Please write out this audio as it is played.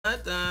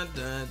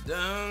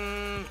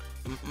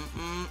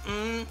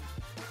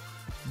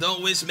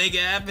Don't wish, make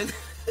it happen.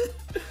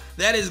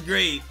 That is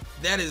great.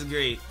 That is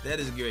great. That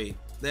is great.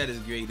 That is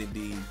great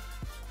indeed.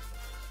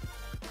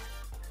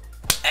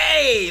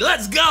 Hey,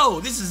 let's go.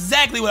 This is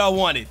exactly what I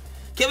wanted.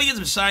 Can we get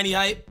some shiny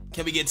hype?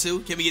 Can we get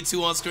two? Can we get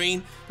two on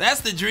screen?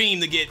 That's the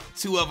dream, to get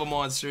two of them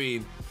on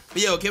stream.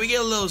 But yo, can we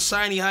get a little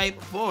shiny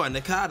hype for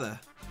Nincada?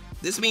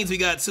 This means we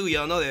got two.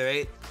 Y'all know that,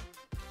 right?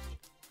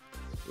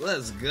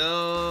 Let's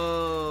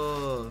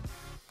go.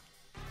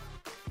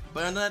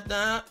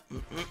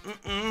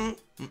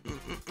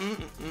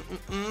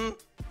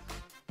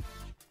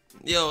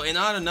 Yo, in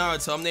honor of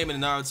Naruto, I'm naming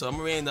Naruto. I'm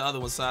renaming the other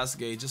one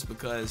Sasuke just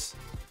because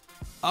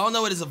I don't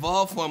know what his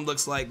evolved form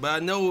looks like, but I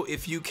know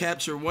if you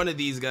capture one of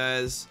these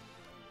guys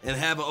and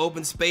have an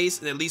open space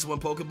and at least one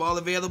Pokeball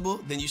available,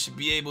 then you should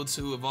be able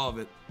to evolve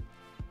it.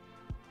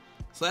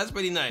 So that's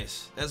pretty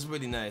nice. That's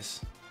pretty nice.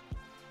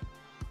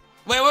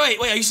 Wait,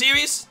 are you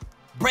serious?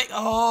 Break.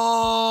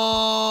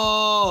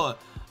 Oh,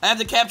 I have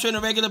to capture in a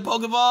regular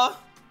Pokeball?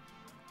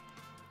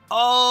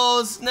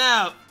 Oh,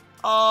 snap.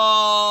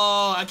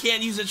 Oh, I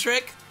can't use a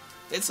trick?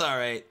 It's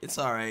alright. It's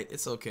alright.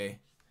 It's okay.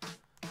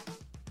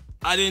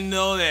 I didn't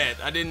know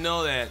that. I didn't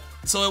know that.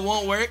 So it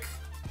won't work?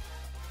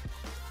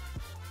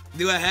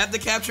 Do I have to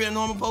capture a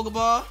normal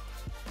Pokeball?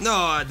 No,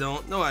 I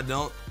don't. No, I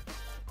don't.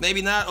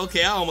 Maybe not?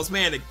 Okay, I almost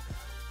panicked.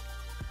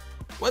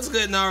 What's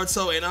good,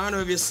 Naruto? In honor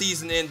of your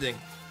season ending.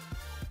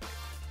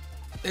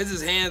 This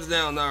is hands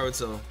down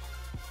Naruto.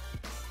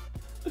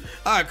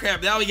 Alright,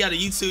 crap. Now we got a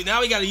YouTube.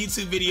 Now we got a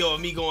YouTube video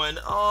of me going,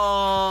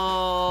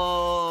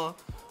 oh,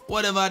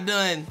 what have I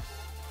done?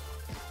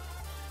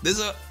 This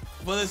is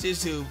for this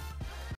YouTube.